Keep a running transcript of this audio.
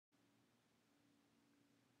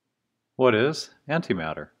What is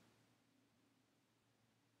antimatter?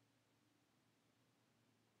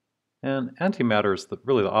 And antimatter is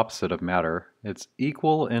really the opposite of matter. It's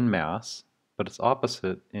equal in mass, but it's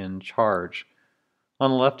opposite in charge.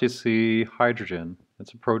 On the left you see hydrogen.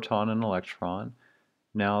 It's a proton and an electron.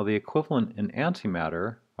 Now the equivalent in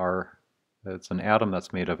antimatter it's an atom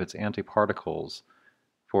that's made of its antiparticles.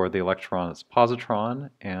 For the electron it's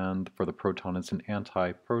positron, and for the proton it's an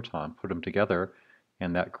antiproton. Put them together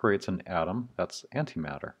and that creates an atom that's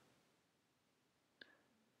antimatter.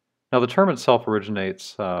 Now the term itself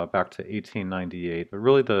originates back to 1898, but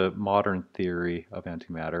really the modern theory of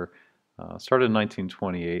antimatter started in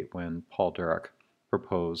 1928 when Paul Dirac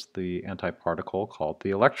proposed the antiparticle called the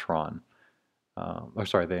electron, the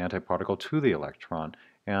antiparticle to the electron,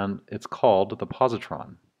 and it's called the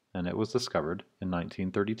positron, and it was discovered in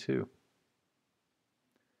 1932.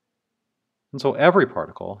 And so every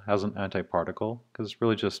particle has an antiparticle because it's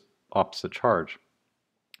really just opposite charge.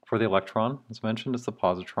 For the electron, as mentioned, it's the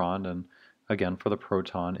positron, and again, for the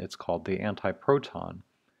proton, it's called the antiproton.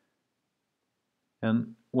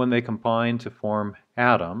 And when they combine to form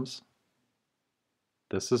atoms,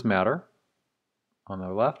 this is matter on the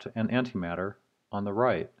left and antimatter on the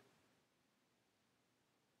right.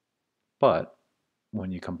 But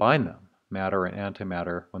when you combine them, matter and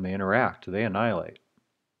antimatter, when they interact, they annihilate.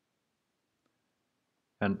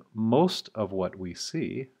 And most of what we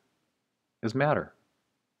see is matter.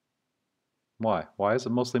 Why? Why is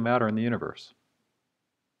it mostly matter in the universe?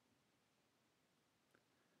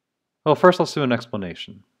 Well, first let's do an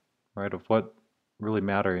explanation, right, of what really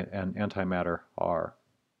matter and antimatter are.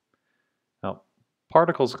 Now,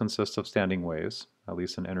 particles consist of standing waves, at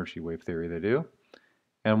least in energy wave theory they do,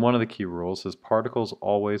 and one of the key rules is particles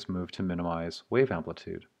always move to minimize wave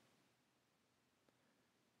amplitude.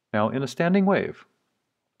 Now, in a standing wave,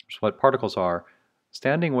 which is what particles are,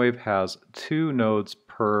 standing wave has 2 nodes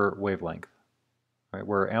per wavelength, right,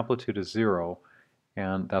 where amplitude is 0,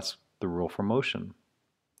 and that's the rule for motion,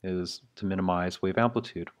 is to minimize wave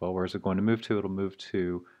amplitude. Well, where is it going to move to? It'll move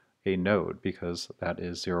to a node because that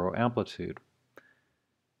is 0 amplitude.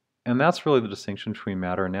 And that's really the distinction between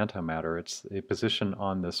matter and antimatter. It's a position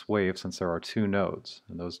on this wave since there are 2 nodes,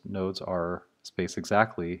 and those nodes are spaced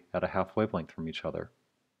exactly at a half wavelength from each other.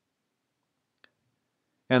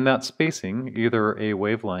 And that spacing, either a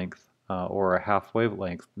wavelength or a half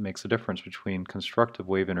wavelength, makes a difference between constructive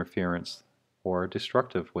wave interference or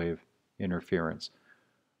destructive wave interference.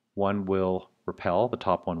 One will repel, the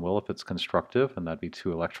top one will if it's constructive, and that'd be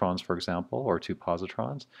 2 electrons, for example, or 2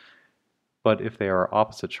 positrons. But if they are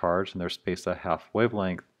opposite charge and they're spaced at half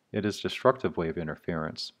wavelength, it is destructive wave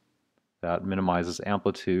interference. That minimizes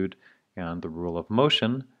amplitude, and the rule of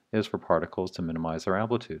motion is for particles to minimize their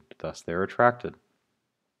amplitude, thus they're attracted.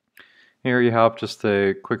 Here you have just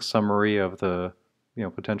a quick summary of the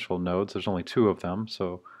potential nodes. There's only 2 of them,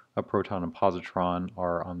 so a proton and positron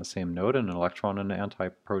are on the same node, and an electron and an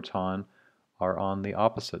antiproton are on the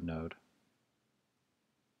opposite node.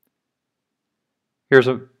 Here's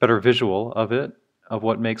a better visual of it, of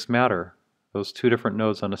what makes matter. Those 2 different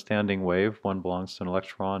nodes on a standing wave, one belongs to an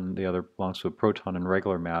electron and the other belongs to a proton in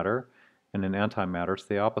regular matter, and in antimatter it's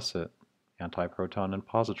the opposite, antiproton and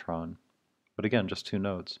positron. But again, just 2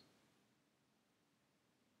 nodes.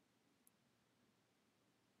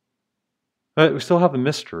 But we still have the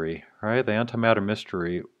mystery, right? The antimatter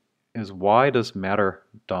mystery is, why does matter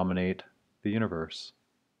dominate the universe?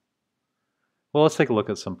 Well, let's take a look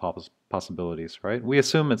at some possibilities, right? We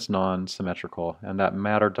assume it's non-symmetrical and that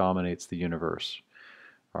matter dominates the universe.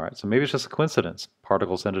 All right, so maybe it's just a coincidence.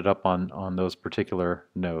 Particles ended up on those particular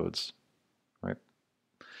nodes, right?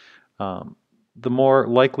 The more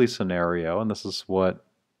likely scenario, and this is what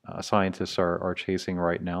scientists are chasing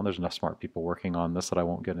right now. There's enough smart people working on this that I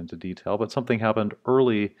won't get into detail, but something happened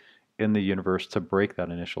early in the universe to break that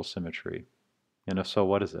initial symmetry. And if so,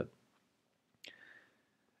 what is it?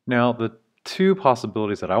 Now, the 2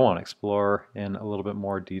 possibilities that I want to explore in a little bit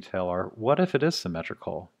more detail are, what if it is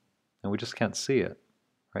symmetrical and we just can't see it?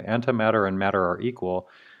 Right? Antimatter and matter are equal,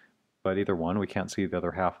 but either one, we can't see the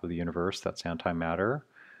other half of the universe, that's antimatter,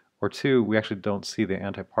 or 2, we actually don't see the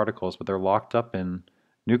antiparticles, but they're locked up in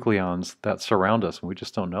nucleons that surround us and we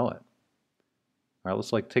just don't know it. All right,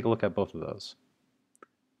 let's take a look at both of those.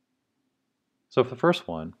 So for the first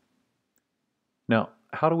one, now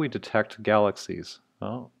how do we detect galaxies?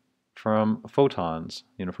 Well, from photons,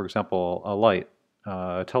 for example, a light,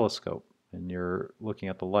 a telescope, and you're looking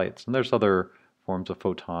at the lights. And there's other forms of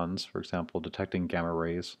photons, for example, detecting gamma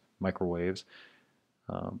rays, microwaves.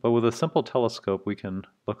 But with a simple telescope, we can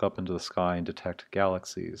look up into the sky and detect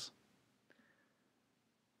galaxies.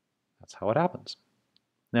 That's how it happens.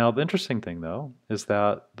 Now, the interesting thing, though, is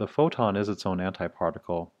that the photon is its own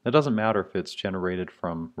antiparticle. It doesn't matter if it's generated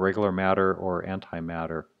from regular matter or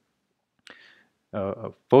antimatter.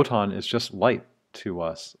 A photon is just light to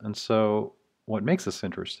us. And so what makes this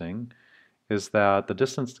interesting is that the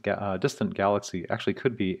distant galaxy actually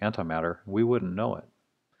could be antimatter. We wouldn't know it.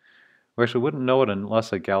 We actually wouldn't know it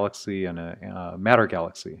unless a galaxy and a matter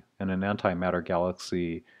galaxy and an antimatter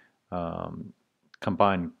galaxy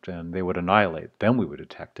combined, and they would annihilate. Then we would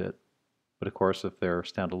detect it. But of course, if they're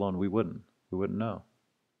standalone, we wouldn't. We wouldn't know.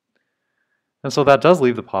 And so that does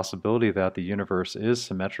leave the possibility that the universe is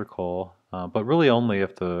symmetrical, but really only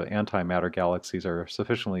if the antimatter galaxies are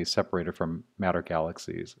sufficiently separated from matter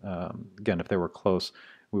galaxies. Again, if they were close,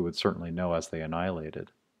 we would certainly know as they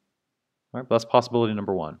annihilated. All right, that's possibility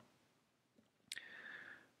number one.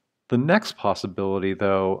 The next possibility,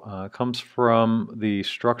 though, comes from the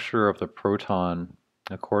structure of the proton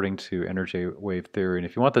according to energy wave theory. And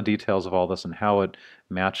if you want the details of all this and how it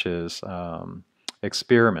matches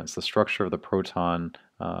experiments, the structure of the proton,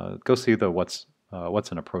 go see the What's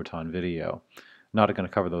in a Proton video. I'm not going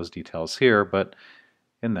to cover those details here, but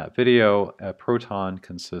in that video, a proton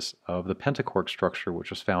consists of the pentaquark structure, which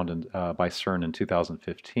was found by CERN in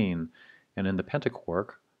 2015. And in the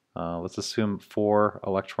pentaquark, let's assume 4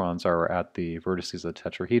 electrons are at the vertices of the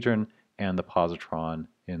tetrahedron and the positron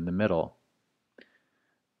in the middle.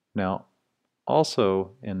 Now,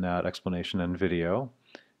 also in that explanation and video,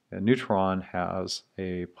 a neutron has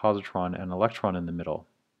a positron and electron in the middle.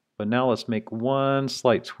 But now let's make one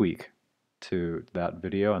slight tweak to that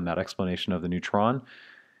video and that explanation of the neutron.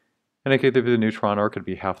 And it could either be the neutron or it could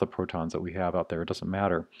be half the protons that we have out there. It doesn't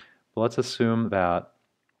matter. But let's assume that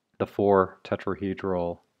the 4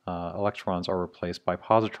 tetrahedral electrons are replaced by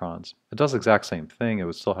positrons. It does the exact same thing. It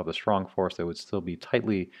would still have the strong force. They would still be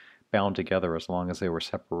tightly bound together as long as they were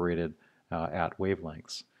separated at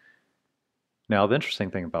wavelengths. Now, the interesting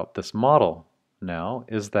thing about this model now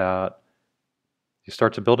is that you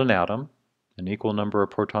start to build an atom, an equal number of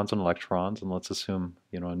protons and electrons, and let's assume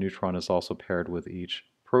a neutron is also paired with each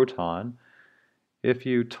proton. If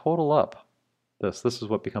you total up this is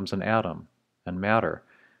what becomes an atom and matter.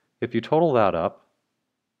 If you total that up,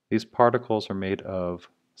 these particles are made of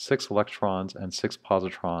 6 electrons and 6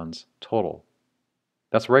 positrons total.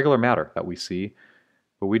 That's regular matter that we see,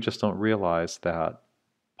 but we just don't realize that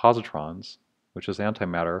positrons, which is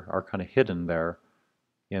antimatter, are kind of hidden there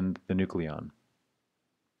in the nucleon.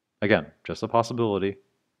 Again, just a possibility,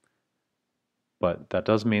 but that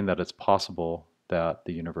does mean that it's possible that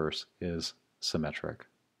the universe is symmetric.